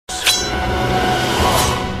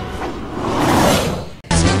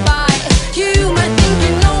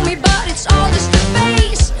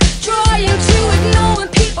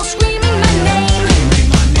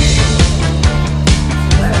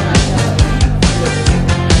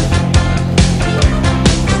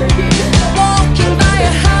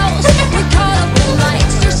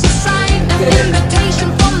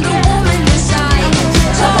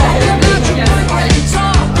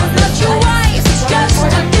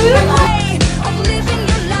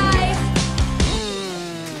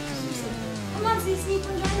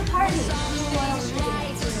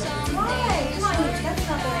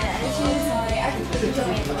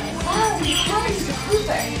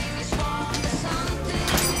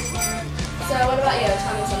So what about you?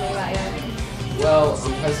 Tell me something about you. Well,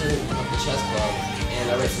 I'm president of the chess club,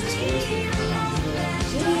 and I write some school newspaper.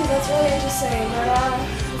 Geez, that's really interesting, but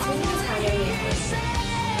it's really just kind of getting me.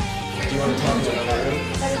 Do you want to talk in another room?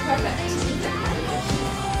 That'd be perfect.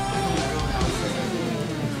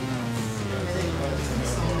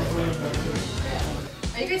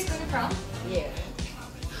 Are you guys going to prom? Yeah.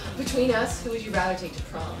 Between us, who would you rather take to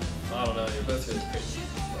prom? I don't know, you're both really pretty.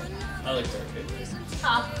 I like dark hair,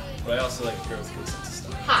 Huh. but I also like girls with good sense of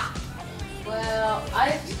style. Ha. Well, I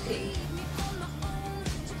have to pee.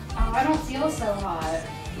 Oh, I don't feel so hot.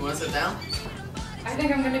 You want to sit down? I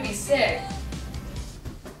think I'm gonna be sick.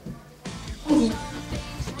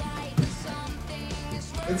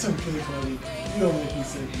 It's okay, buddy. You don't make me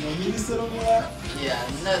sick. You want me to sit on your lap? Yeah,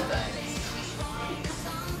 no thanks.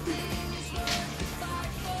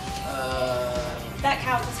 That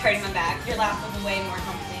couch was hurting my back. Your lap was way more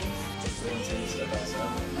comforting. We don't take a step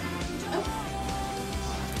outside.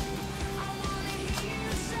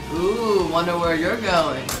 Ooh, wonder where you're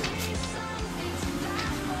going.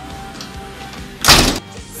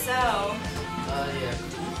 So, Yeah.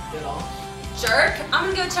 Get off. jerk, I'm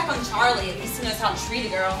gonna go check on Charlie. At least he knows how to treat a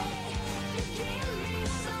girl.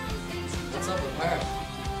 What's up with her?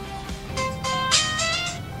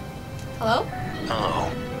 Hello?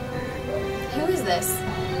 Hello. Who is this?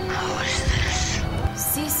 Who is this?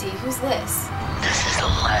 Cece, who's this? This is the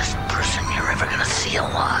last person you're ever gonna see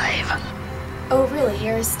alive. Oh, really?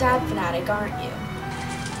 You're a stab fanatic, aren't you?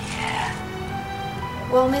 Yeah.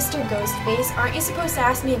 Well, Mr. Ghostface, aren't you supposed to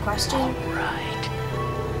ask me a question? Right.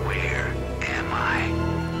 Where am I?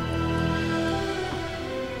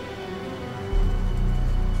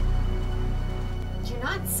 You're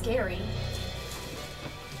not scary.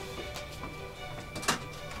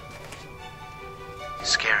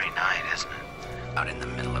 Scary night, isn't it? Out in the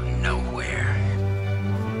middle of nowhere.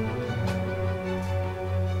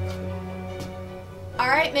 All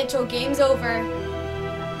right, Mitchell, game's over.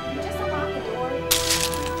 Just unlock the door.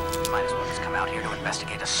 Might as well just come out here to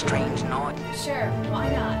investigate a strange noise. Sure, why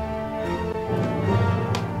not?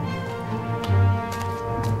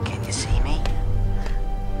 Can you see me?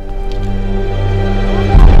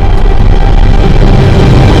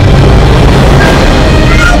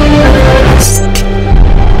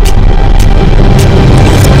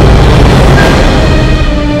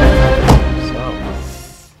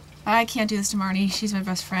 I can't do this to Marnie. She's my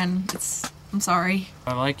best friend. I'm sorry.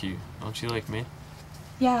 I like you. Don't you like me?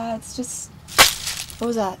 Yeah, it's just... What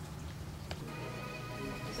was that?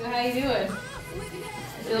 So how you doing?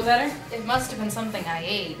 Feel better? It must have been something I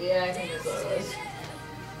ate. Yeah, I think that's what it was.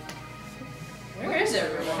 Where is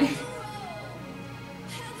everybody?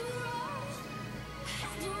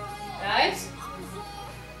 Guys?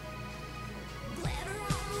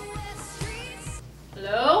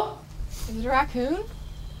 Hello? Is it a raccoon?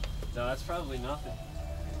 No, that's probably nothing.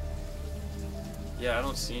 Yeah, I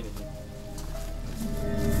don't see anything.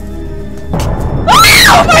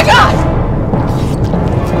 Oh my god!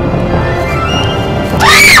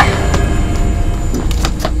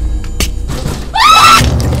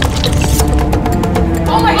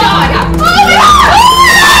 Oh my god!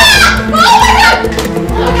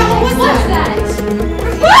 What was that?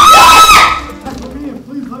 Let me in,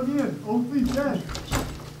 please let me in. Oh, please, Dad.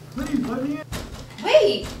 Please let me in.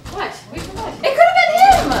 Wait, what? Wait for what? It could have been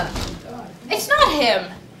him! It's not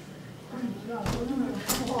him!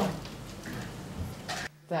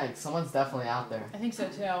 Thanks, someone's definitely out there. I think so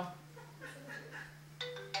too.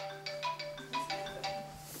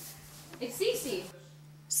 It's Cece.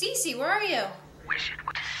 Cece, where are you? Wish it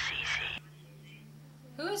was Cece.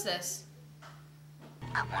 Who is this?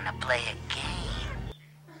 I wanna play a game.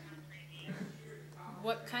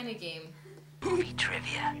 What kind of game? Movie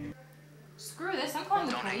trivia. Screw this, I'm calling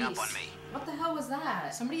the Don't police. hang up on me. What the hell was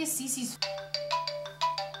that? Somebody has Cece's...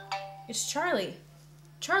 It's Charlie.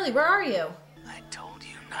 Charlie, where are you? I told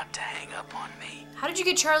you not to hang up on me. How did you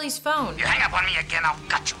get Charlie's phone? You hang up on me again, I'll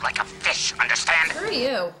gut you like a fish, understand? Screw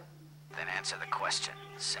you. Then answer the question.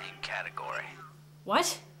 Same category.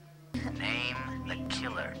 What? Name the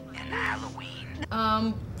killer in Halloween.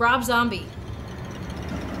 Rob Zombie.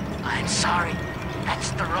 I'm sorry.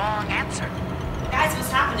 That's the wrong answer. Guys,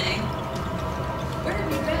 what's happening? Where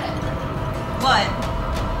have you been? What?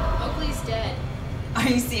 Oakley's dead. Are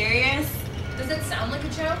you serious? Does that sound like a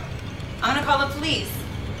joke? I'm gonna call the police.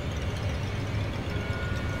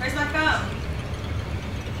 Where's my phone?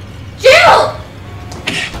 Jill!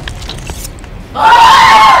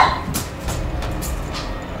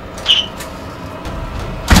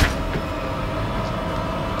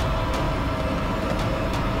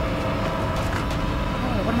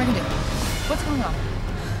 Oh, what am I gonna do? What's going on?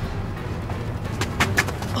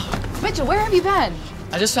 Mitchell, where have you been?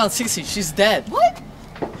 I just found Cece. She's dead. What?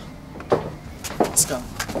 Let's go.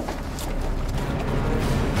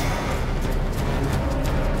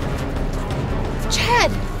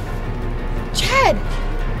 Chad! Chad!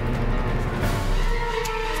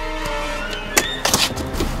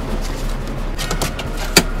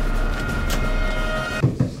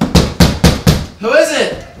 Who is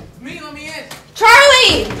it? Me, let me in.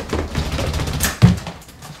 Charlie!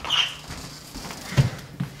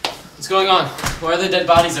 What's going on? Why are there dead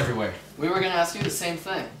bodies everywhere? We were gonna ask you the same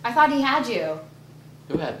thing. I thought he had you.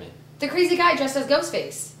 Who had me? The crazy guy dressed as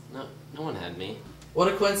Ghostface. No one had me. What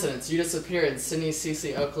a coincidence. You disappeared. Sydney,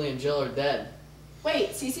 Cece, Oakley, and Jill are dead. Wait,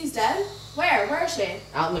 Cece's dead? Where? Where is she?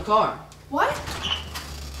 Out in the car. What?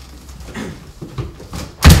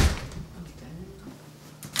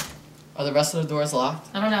 Are the rest of the doors locked?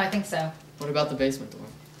 I don't know, I think so. What about the basement door?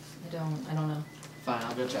 I don't know. Fine,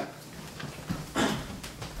 I'll go check.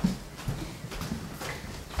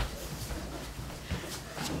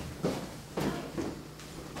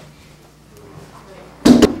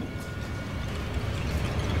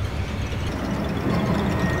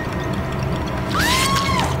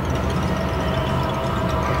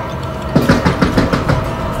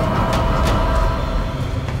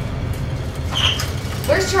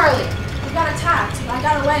 Where's Charlie? We got attacked. I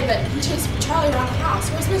got away, but he chased Charlie around the house.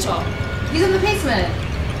 Where's Mitchell? He's in the basement.